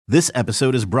This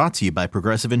episode is brought to you by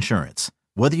Progressive Insurance.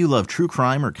 Whether you love true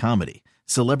crime or comedy,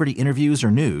 celebrity interviews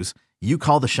or news, you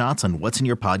call the shots on what's in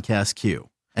your podcast queue.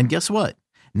 And guess what?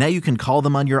 Now you can call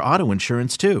them on your auto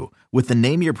insurance too with the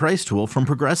Name Your Price tool from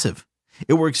Progressive.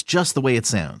 It works just the way it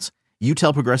sounds. You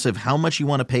tell Progressive how much you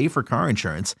want to pay for car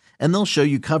insurance, and they'll show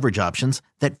you coverage options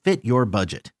that fit your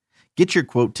budget. Get your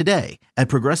quote today at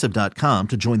Progressive.com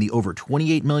to join the over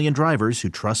 28 million drivers who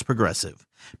trust Progressive.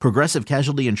 Progressive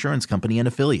Casualty Insurance Company and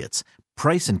Affiliates.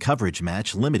 Price and coverage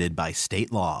match limited by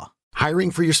state law. Hiring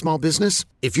for your small business?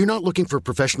 If you're not looking for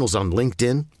professionals on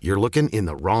LinkedIn, you're looking in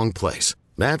the wrong place.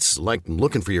 That's like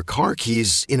looking for your car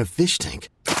keys in a fish tank.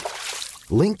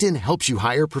 LinkedIn helps you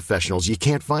hire professionals you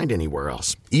can't find anywhere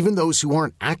else, even those who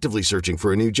aren't actively searching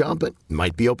for a new job but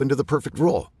might be open to the perfect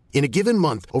role. In a given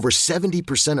month, over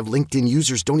 70% of LinkedIn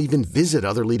users don't even visit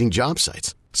other leading job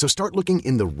sites. So start looking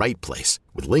in the right place.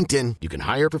 With LinkedIn, you can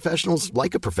hire professionals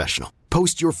like a professional.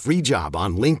 Post your free job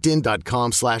on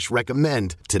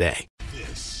linkedin.com/recommend today.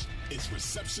 This is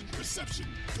Reception Perception,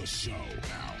 the show.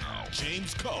 Now,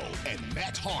 James Cole and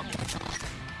Matt Harmon.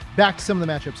 Back to some of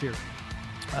the matchups here.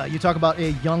 You talk about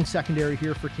a young secondary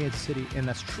here for Kansas City, and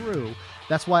that's true.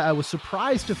 That's why I was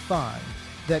surprised to find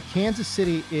that Kansas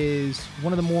City is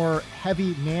one of the more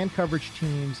heavy man coverage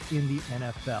teams in the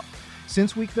NFL.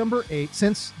 Since week number 8,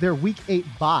 since their week 8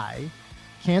 bye,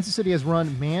 Kansas City has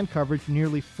run man coverage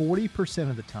nearly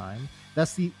 40% of the time.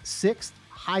 That's the 6th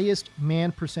highest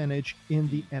man percentage in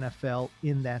the NFL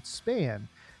in that span.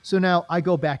 So now I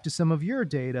go back to some of your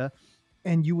data,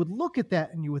 and you would look at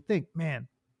that and you would think, man,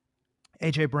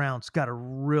 A.J. Brown's got a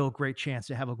real great chance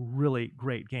to have a really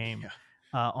great game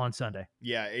on Sunday.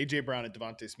 Yeah, A.J. Brown and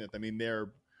Devontae Smith. I mean,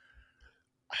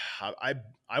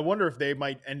 I wonder if they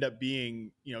might end up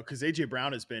being, because A.J.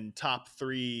 Brown has been top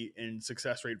 3 in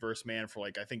success rate versus man for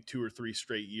I think 2 or 3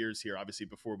 straight years here, obviously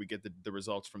before we get the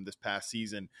results from this past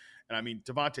season. And I mean,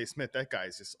 Devontae Smith, that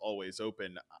guy's just always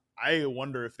open. I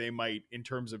wonder if they might, in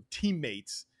terms of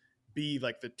teammates, be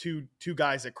like the two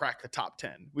guys that crack the top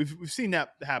 10. We've seen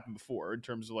that happen before in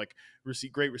terms of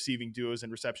great receiving duos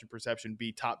and reception perception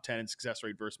be top 10 in success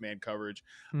rate versus man coverage.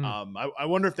 I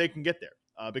wonder if they can get there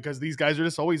because these guys are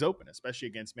just always open, especially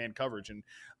against man coverage. And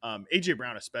A.J.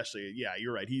 Brown especially, yeah,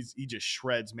 you're right. He just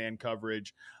shreds man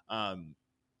coverage. And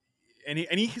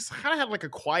he's kind of had like a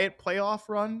quiet playoff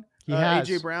run. He has,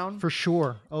 A.J. Brown. For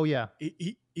sure. Oh, yeah.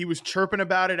 He was chirping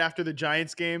about it after the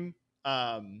Giants game.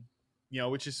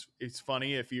 Which is, it's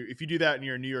funny if you do that and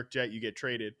you're a New York Jet, you get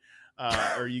traded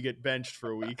or you get benched for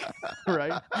a week,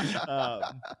 right?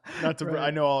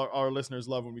 I know our listeners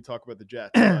love when we talk about the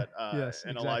Jets, but yes,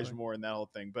 and exactly. Elijah Moore and that whole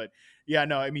thing. But yeah,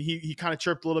 no, I mean he kind of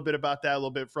chirped a little bit about that, a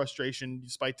little bit of frustration,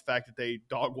 despite the fact that they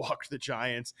dog walked the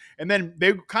Giants, and then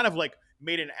they kind of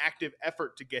made an active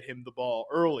effort to get him the ball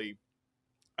early.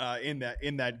 In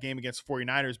that game against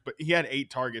 49ers, but he had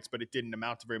 8 targets, but it didn't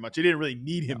amount to very much. It didn't really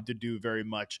need him to do very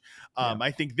much.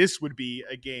 I think this would be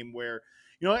a game where,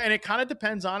 and it kind of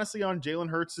depends honestly on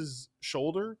Jalen Hurts'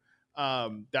 shoulder.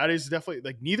 That is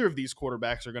definitely neither of these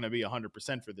quarterbacks are going to be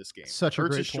 100% for this game. Such a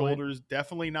Hurts' great point. shoulder's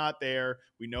definitely not there.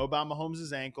 We know about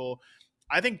Mahomes' ankle.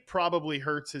 I think probably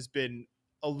Hurts has been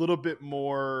a little bit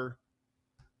more.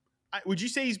 Would you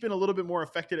say he's been a little bit more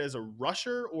affected as a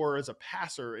rusher or as a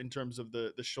passer in terms of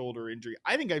the shoulder injury?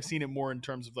 I think I've seen it more in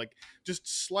terms of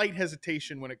just slight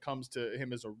hesitation when it comes to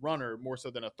him as a runner more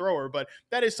so than a thrower. But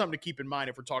that is something to keep in mind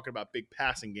if we're talking about big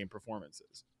passing game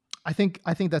performances. I think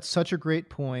that's such a great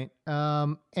point.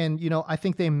 And I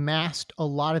think they masked a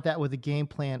lot of that with the game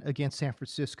plan against San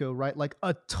Francisco, right? Like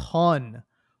a ton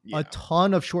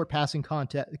of short passing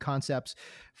concepts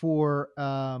for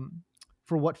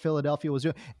what Philadelphia was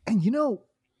doing. And,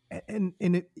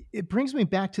 and it brings me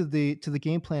back to the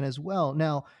game plan as well.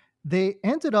 Now, they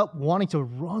ended up wanting to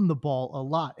run the ball a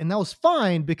lot, and that was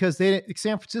fine because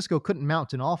San Francisco couldn't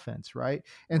mount an offense. Right.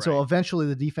 And so eventually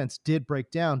the defense did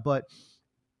break down, but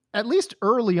at least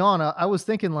early on, I was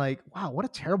thinking wow, what a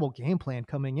terrible game plan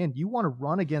coming in. You want to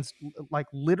run against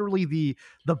literally the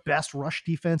best rush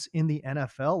defense in the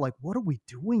NFL. What are we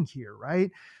doing here?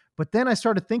 Right. But then I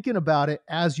started thinking about it,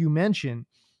 as you mentioned.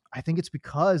 I think it's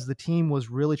because the team was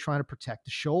really trying to protect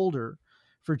the shoulder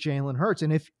for Jalen Hurts.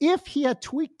 And if he had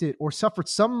tweaked it or suffered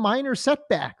some minor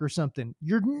setback or something,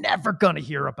 you're never going to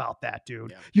hear about that,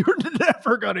 dude. Yeah. You're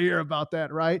never going to hear about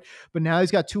that, right? But now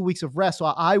he's got 2 weeks of rest. So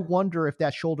I wonder if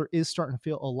that shoulder is starting to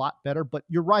feel a lot better. But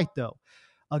you're right, though.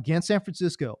 Against San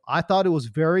Francisco, I thought it was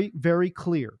very, very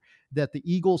clear that the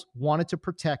Eagles wanted to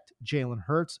protect Jalen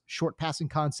Hurts, short passing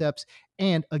concepts,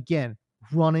 and again,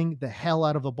 running the hell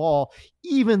out of the ball,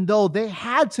 even though they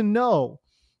had to know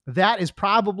that is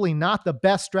probably not the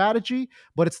best strategy,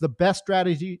 but it's the best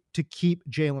strategy to keep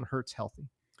Jalen Hurts healthy.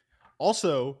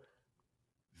 Also,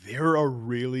 they're a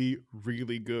really,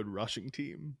 really good rushing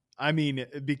team. I mean,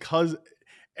 because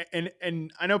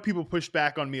and I know people pushed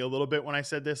back on me a little bit when I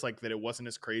said this, like that it wasn't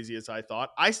as crazy as I thought.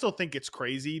 I still think it's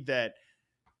crazy that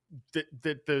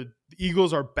the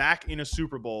Eagles are back in a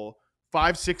Super Bowl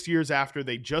 5-6 years after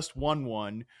they just won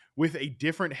one with a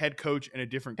different head coach and a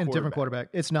different quarterback.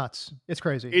 It's nuts. It's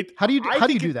crazy. How do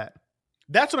you do that?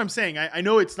 That's what I'm saying. I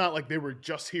know it's not like they were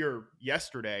just here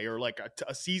yesterday or like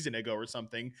a season ago or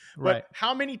something, but Right.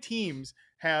 How many teams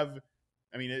have,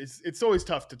 I mean, it's always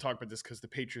tough to talk about this because the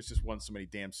Patriots just won so many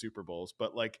damn Super Bowls,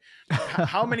 but like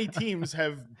how many teams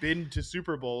have been to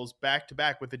Super Bowls back to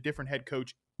back with a different head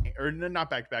coach, or not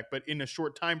back to back, but in a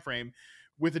short time frame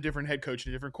with a different head coach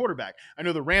and a different quarterback? I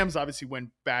know the Rams obviously went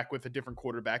back with a different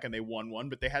quarterback and they won one,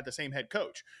 but they had the same head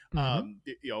coach.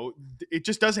 It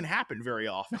just doesn't happen very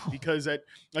often because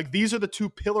these are the two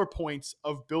pillar points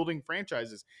of building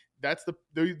franchises.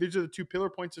 These are the two pillar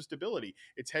points of stability.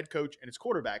 It's head coach and it's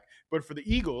quarterback. But for the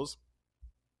Eagles,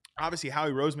 obviously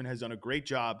Howie Roseman has done a great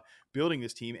job building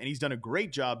this team, and he's done a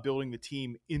great job building the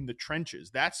team in the trenches.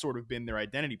 That's sort of been their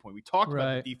identity point. We talked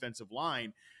about the defensive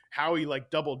line. Howie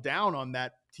doubled down on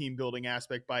that team building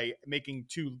aspect by making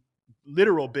two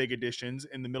literal big additions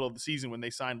in the middle of the season when they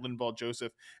signed Linval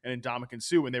Joseph and Ndamukong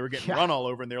Suh, when they were getting run all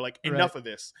over, and they're like, enough of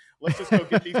this. Let's just go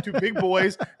get these two big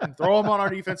boys and throw them on our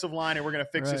defensive line, and we're going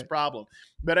to fix this problem.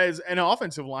 But as an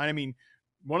offensive line, I mean,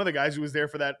 one of the guys who was there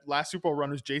for that last Super Bowl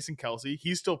run was Jason Kelce.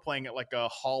 He's still playing at like a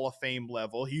Hall of Fame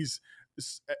level. He's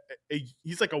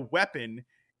like a weapon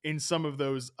in some of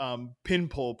those pin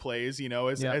pull plays,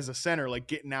 as a center, like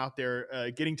getting out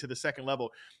there, getting to the second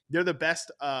level. They're the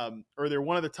best, or they're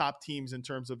one of the top teams in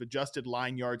terms of adjusted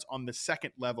line yards on the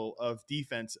second level of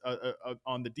defense,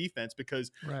 on the defense,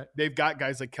 because they've got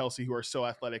guys like Kelce who are so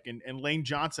athletic, and Lane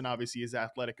Johnson obviously is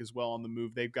athletic as well on the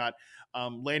move. They've got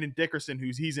Landon Dickerson,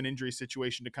 he's an injury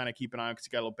situation to kind of keep an eye on because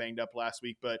he got a little banged up last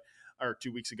week, or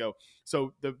 2 weeks ago.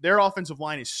 So their offensive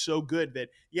line is so good that,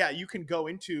 you can go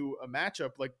into a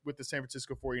matchup like with the San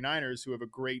Francisco 49ers, who have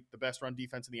the best run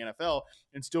defense in the NFL,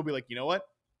 and still be like, you know what?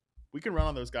 We can run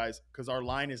on those guys because our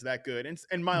line is that good.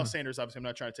 And Miles Sanders, obviously, I'm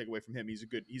not trying to take away from him. He's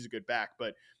a good back,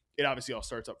 but it obviously all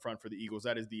starts up front for the Eagles.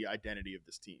 That is the identity of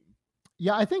this team.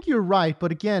 Yeah, I think you're right.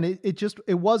 But again,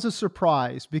 it was a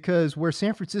surprise because where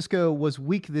San Francisco was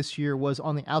weak this year was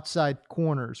on the outside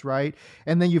corners, right?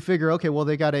 And then you figure, okay, well,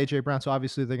 they got A.J. Brown, so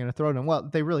obviously they're going to throw it in. Well,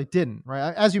 they really didn't,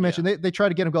 right? As you mentioned, they tried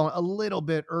to get him going a little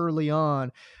bit early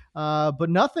on. But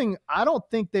nothing, I don't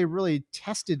think they really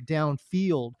tested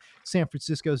downfield San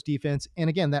Francisco's defense.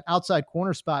 And again, that outside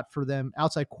corner spots for them,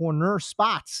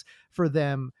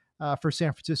 for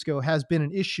San Francisco has been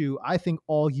an issue, I think,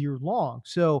 all year long.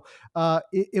 So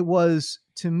it was,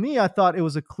 to me, I thought it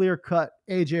was a clear cut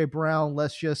A.J. Brown,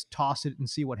 let's just toss it and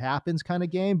see what happens kind of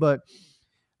game. But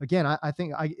again, I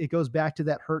think it goes back to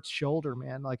that Hurts shoulder,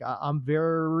 man. Like I'm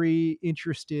very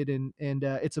interested in, and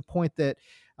it's a point that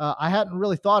I hadn't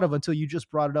really thought of until you just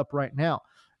brought it up right now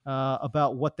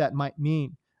about what that might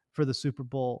mean for the Super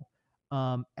Bowl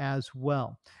as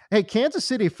well. Hey, Kansas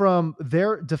City, from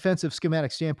their defensive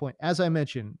schematic standpoint, as I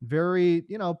mentioned, very,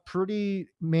 pretty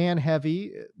man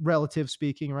heavy, relative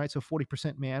speaking, right? So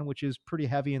 40% man, which is pretty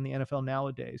heavy in the NFL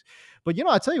nowadays. But,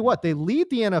 I tell you what, they lead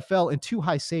the NFL in two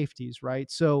high safeties, right?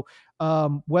 So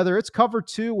whether it's cover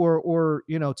two or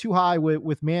too high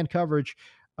with man coverage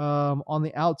on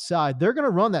the outside, they're going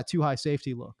to run that too high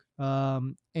safety look.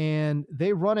 And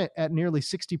they run it at nearly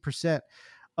 60%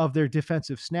 of their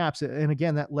defensive snaps. And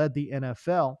again, that led the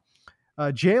NFL.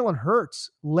 Jalen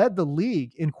Hurts led the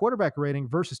league in quarterback rating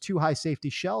versus two high safety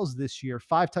shells this year,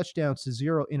 5 touchdowns to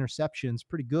 0 interceptions.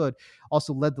 Pretty good.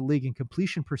 Also led the league in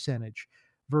completion percentage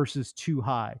versus too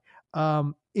high.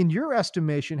 In your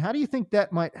estimation, how do you think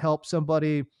that might help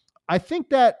somebody? I think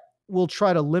that will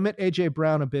try to limit A.J.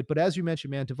 Brown a bit, but as you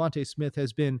mentioned, man, Devontae Smith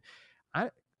has been,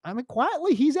 I mean,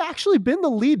 quietly, he's actually been the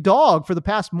lead dog for the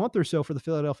past month or so for the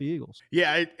Philadelphia Eagles.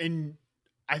 Yeah, and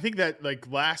I think that the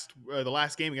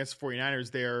last game against the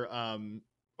 49ers, their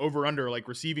over-under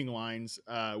receiving lines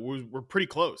were pretty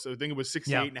close. So I think it was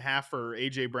 68.5 for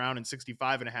A.J. Brown and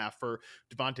 65.5 for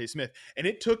Devontae Smith. And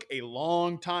it took a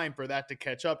long time for that to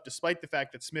catch up, despite the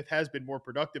fact that Smith has been more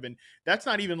productive. And that's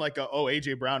not even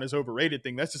A.J. Brown is overrated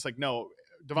thing. That's just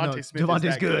Devontae Smith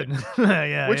is good.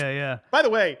 Yeah. By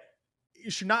the way,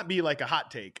 it should not be a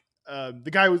hot take. The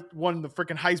guy won the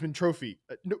freaking Heisman Trophy.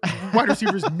 Wide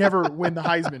receivers never win the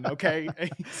Heisman. Okay,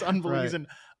 he's unbelievable.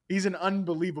 He's an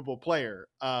unbelievable player.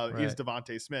 Is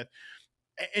Devontae Smith,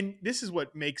 and this is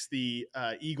what makes the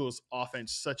Eagles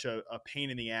offense such a pain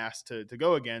in the ass to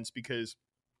go against, because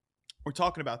we're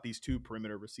talking about these two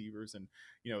perimeter receivers, and,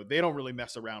 you know, they don't really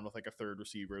mess around with like a third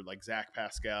receiver like Zach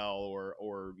Pascal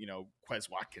or you know, Quez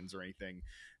Watkins or anything.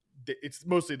 It's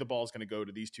mostly the ball is going to go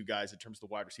to these two guys in terms of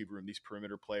the wide receiver room, these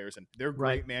perimeter players, and they're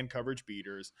great man coverage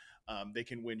beaters. They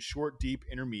can win short, deep,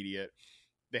 intermediate.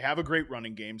 They have a great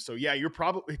running game. So yeah,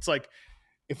 it's like,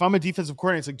 if I'm a defensive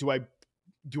coordinator, it's like,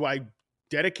 do I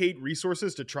dedicate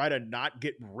resources to try to not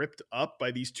get ripped up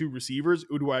by these two receivers?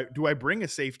 Or do I bring a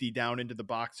safety down into the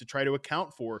box to try to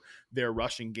account for their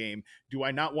rushing game? Do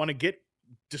I not want to get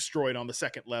destroyed on the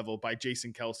second level by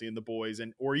Jason Kelce and the boys,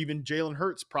 or even Jalen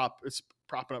Hurts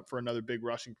propping up for another big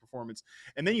rushing performance?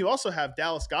 And then you also have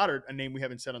Dallas Goedert, a name we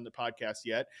haven't said on the podcast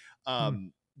yet.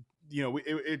 You know,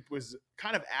 it was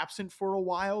kind of absent for a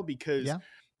while because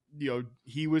you know,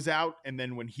 he was out, and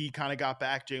then when he kind of got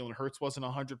back, Jalen Hurts wasn't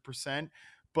 100%,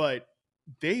 but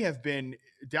Dallas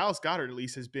Goedert at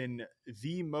least has been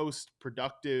the most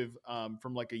productive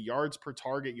from like a yards per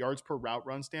target, yards per route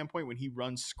run standpoint. When he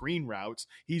runs screen routes,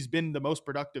 he's been the most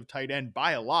productive tight end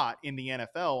by a lot in the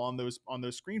NFL on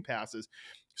those screen passes.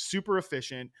 Super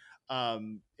efficient.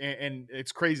 And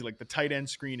it's crazy. Like, the tight end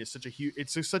screen is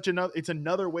it's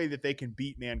another way that they can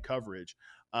beat man coverage.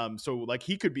 So like,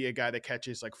 he could be a guy that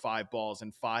catches like 5 balls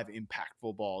and 5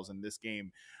 impactful balls in this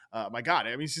game. My God,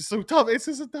 I mean, it's just so tough. It's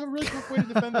just a really tough way to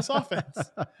defend this offense.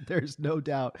 There's no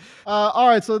doubt. All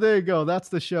right, so there you go. That's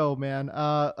the show, man.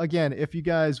 Again, if you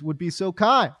guys would be so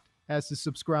kind as to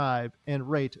subscribe and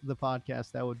rate the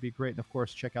podcast, that would be great. And of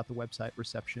course, check out the website,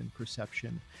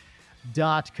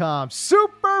 receptionperception.com.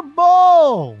 Super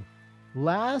Bowl,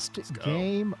 last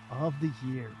game of the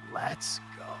year. Let's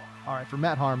go. All right, for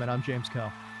Matt Harmon, I'm James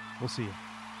Coe. We'll see you.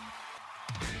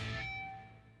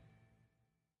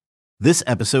 This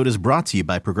episode is brought to you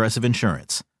by Progressive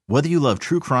Insurance. Whether you love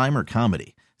true crime or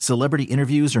comedy, celebrity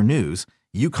interviews or news,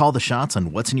 you call the shots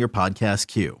on what's in your podcast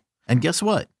queue. And guess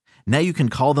what? Now you can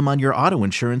call them on your auto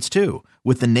insurance too,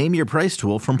 with the Name Your Price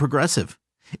tool from Progressive.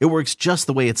 It works just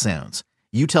the way it sounds.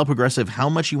 You tell Progressive how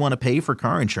much you want to pay for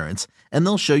car insurance, and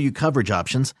they'll show you coverage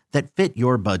options that fit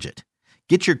your budget.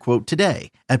 Get your quote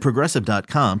today at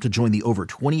Progressive.com to join the over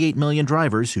 28 million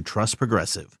drivers who trust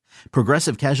Progressive.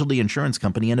 Progressive Casualty Insurance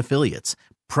Company and Affiliates.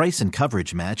 Price and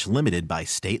coverage match limited by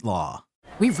state law.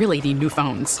 We really need new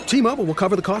phones. T-Mobile will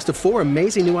cover the cost of 4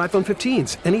 amazing new iPhone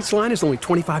 15s, and each line is only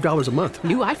 $25 a month.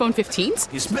 New iPhone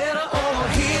 15s? It's better over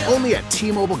here. Only at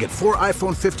T-Mobile, get 4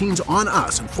 iPhone 15s on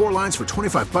us and 4 lines for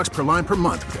 $25 per line per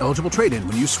month with eligible trade-in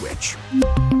when you switch.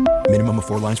 Minimum of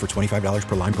 4 lines for $25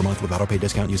 per line per month with autopay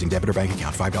discount using debit or bank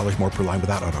account. $5 more per line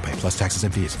without autopay, plus taxes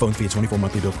and fees. Phone fee at 24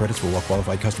 monthly bill credits for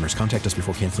well-qualified customers. Contact us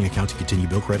before canceling account to continue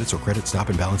bill credits or credit stop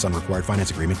and balance on required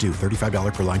finance agreement due.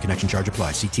 $35 per line connection charge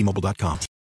applies. See T-Mobile.com.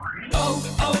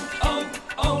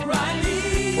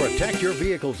 O'Reilly. Protect your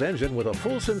vehicle's engine with a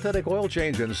full synthetic oil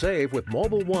change and save with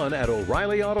Mobil 1 at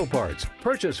O'Reilly Auto Parts.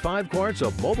 Purchase 5 quarts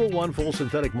of Mobil 1 full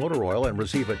synthetic motor oil and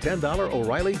receive a $10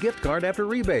 O'Reilly gift card after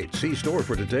rebate. See store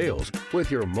for details. With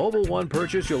your Mobil 1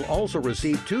 purchase, you'll also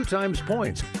receive 2 times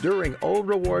points during O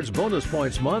Rewards Bonus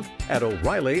Points Month at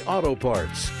O'Reilly Auto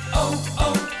Parts.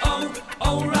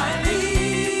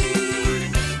 O'Reilly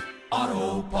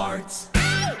Auto Parts.